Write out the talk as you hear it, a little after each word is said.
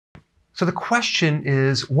So the question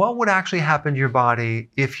is, what would actually happen to your body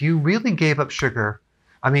if you really gave up sugar,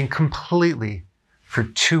 completely, for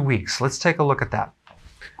 2 weeks? Let's take a look at that.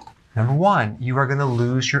 Number one, you are going to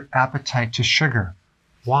lose your appetite to sugar.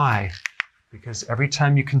 Why? Because every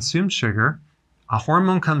time you consume sugar, a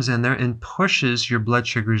hormone comes in there and pushes your blood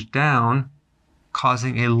sugars down,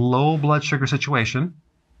 causing a low blood sugar situation,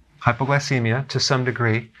 hypoglycemia to some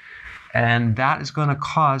degree, and that is going to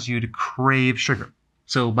cause you to crave sugar.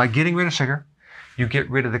 So by getting rid of sugar, you get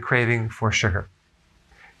rid of the craving for sugar.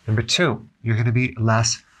 Number two, you're going to be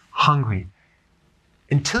less hungry.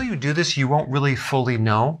 Until you do this, you won't really fully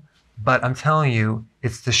know, but I'm telling you,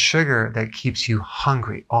 it's the sugar that keeps you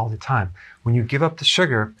hungry all the time. When you give up the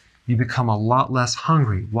sugar, you become a lot less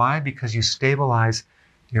hungry. Why? Because you stabilize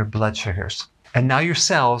your blood sugars. And now your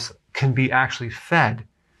cells can be actually fed,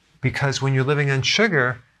 because when you're living on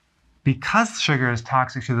sugar, because sugar is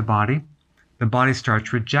toxic to the body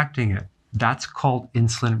starts rejecting it. That's called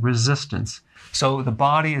insulin resistance. So the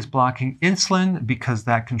body is blocking insulin because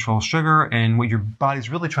that controls sugar, and what your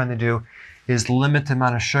body's really trying to do is limit the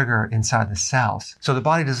amount of sugar inside the cells. So the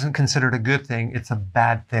body doesn't consider it a good thing, it's a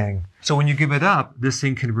bad thing. So when you give it up, this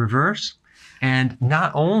thing can reverse, and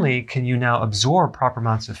not only can you now absorb proper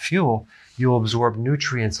amounts of fuel, you'll absorb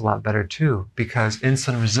nutrients a lot better too, because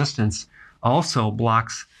insulin resistance also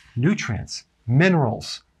blocks nutrients,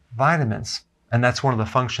 minerals, vitamins, and that's one of the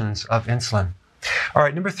functions of insulin. All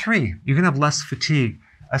right, number three, you're gonna have less fatigue,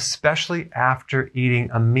 especially after eating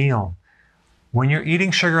a meal. When you're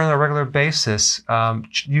eating sugar on a regular basis,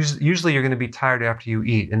 usually you're gonna be tired after you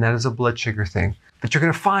eat, and that is a blood sugar thing. But you're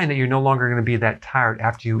gonna find that you're no longer gonna be that tired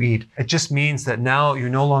after you eat. It just means that now you're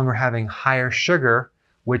no longer having higher sugar,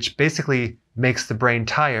 which basically makes the brain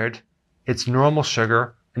tired. It's normal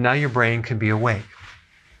sugar, and now your brain can be awake.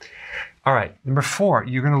 All right, number four,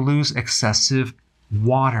 you're gonna lose excessive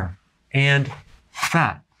water and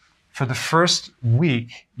fat. For the first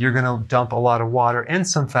week, you're gonna dump a lot of water and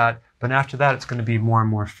some fat, but after that, it's gonna be more and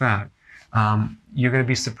more fat. You're gonna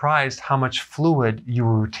be surprised how much fluid you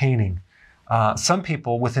were retaining. Some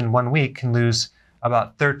people within 1 week can lose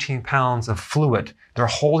about 13 pounds of fluid. They're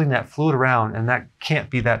holding that fluid around, and that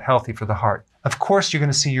can't be that healthy for the heart. Of course, you're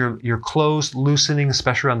gonna see your clothes loosening,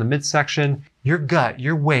 especially around the midsection. Your gut,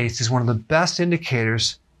 your waist is one of the best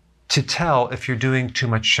indicators to tell if you're doing too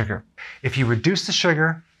much sugar. If you reduce the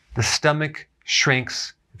sugar, the stomach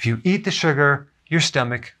shrinks. If you eat the sugar, your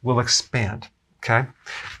stomach will expand, okay?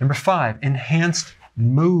 Number five, enhanced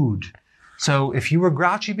mood. So if you were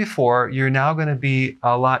grouchy before, you're now gonna be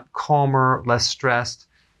a lot calmer, less stressed,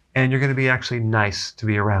 and you're gonna be actually nice to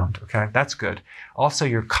be around, okay? That's good. Also,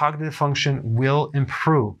 your cognitive function will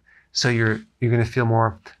improve. So you're gonna feel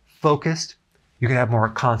more focused, you're gonna have more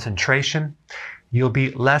concentration, you'll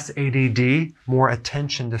be less ADD, more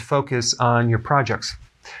attention to focus on your projects.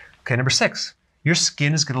 Okay, number six, your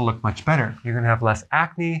skin is gonna look much better. You're gonna have less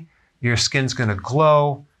acne, your skin's gonna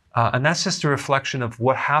glow, and that's just a reflection of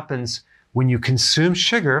what happens when you consume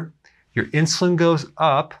sugar. Your insulin goes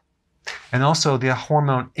up, and also the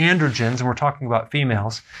hormone androgens, and we're talking about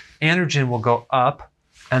females, androgen will go up,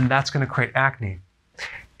 and that's gonna create acne.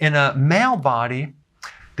 In a male body,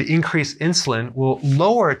 the increased insulin will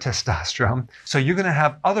lower testosterone, so you're gonna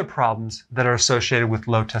have other problems that are associated with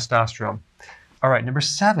low testosterone. All right, number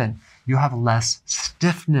seven, you'll have less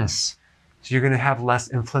stiffness. So you're gonna have less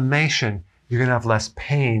inflammation, you're gonna have less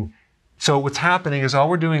pain. So what's happening is all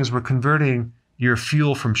we're doing is we're converting your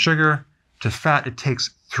fuel from sugar to fat. It takes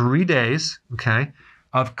 3 days, okay,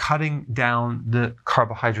 of cutting down the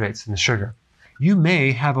carbohydrates and the sugar. You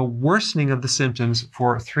may have a worsening of the symptoms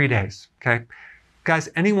for 3 days, okay? Guys,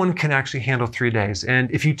 anyone can actually handle 3 days. And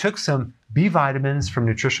if you took some B vitamins from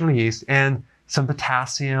nutritional yeast and some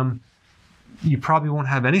potassium, you probably won't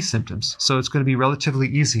have any symptoms. So it's going to be relatively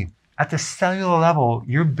easy. At the cellular level,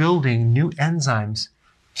 you're building new enzymes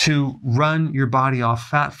to run your body off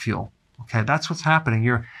fat fuel. Okay, that's what's happening.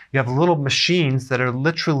 You have little machines that are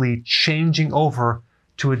literally changing over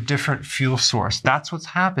to a different fuel source. That's what's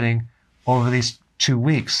happening over these 2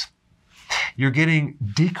 weeks. You're getting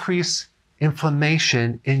decreased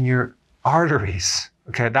inflammation in your arteries.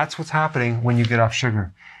 Okay, that's what's happening when you get off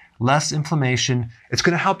sugar. Less inflammation. It's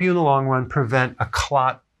going to help you in the long run prevent a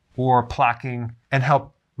clot or plaquing and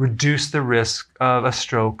help reduce the risk of a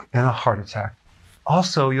stroke and a heart attack.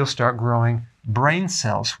 Also, you'll start growing brain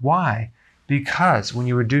cells. Why? Because when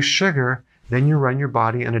you reduce sugar, then you run your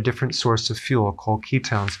body on a different source of fuel called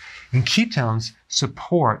ketones. And ketones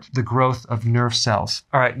support the growth of nerve cells.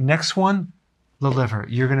 All right, next one, the liver.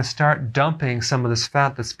 You're going to start dumping some of this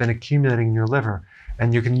fat that's been accumulating in your liver,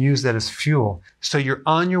 and you can use that as fuel. So you're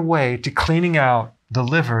on your way to cleaning out the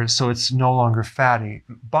liver so it's no longer fatty.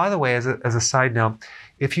 By the way, as a side note,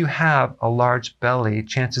 if you have a large belly,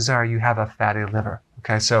 chances are you have a fatty liver.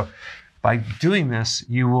 Okay, so by doing this,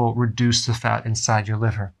 you will reduce the fat inside your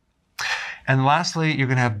liver. And lastly, you're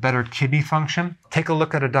going to have better kidney function. Take a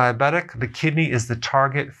look at a diabetic. The kidney is the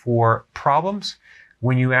target for problems.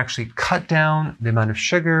 When you actually cut down the amount of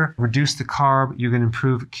sugar, reduce the carb, you're going to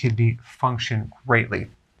improve kidney function greatly.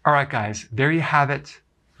 All right, guys, there you have it.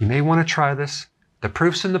 You may want to try this. The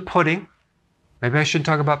proof's in the pudding. Maybe I shouldn't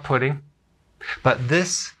talk about pudding, but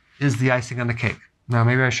this is the icing on the cake. Now,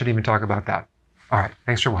 maybe I shouldn't even talk about that. All right,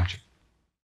 thanks for watching.